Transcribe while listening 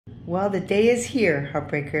Well, the day is here,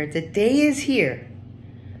 Heartbreaker. The day is here.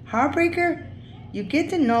 Heartbreaker, you get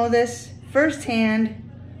to know this firsthand.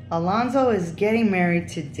 Alonzo is getting married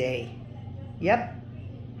today. Yep.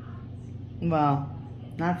 Well,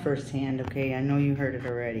 not firsthand, okay? I know you heard it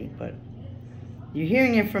already, but you're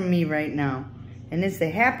hearing it from me right now. And it's the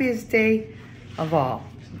happiest day of all,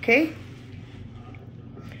 okay?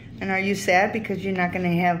 And are you sad because you're not going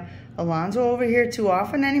to have Alonzo over here too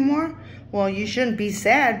often anymore? Well, you shouldn't be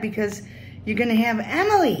sad because you're going to have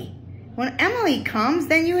Emily. When Emily comes,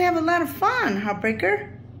 then you have a lot of fun,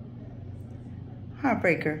 Heartbreaker.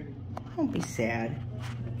 Heartbreaker, don't be sad.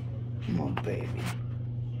 Oh, baby.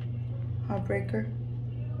 Heartbreaker,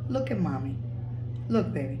 look at mommy.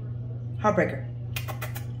 Look, baby. Heartbreaker.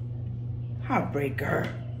 Heartbreaker.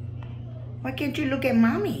 Why can't you look at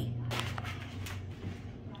mommy?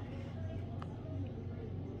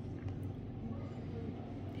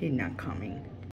 He's not coming.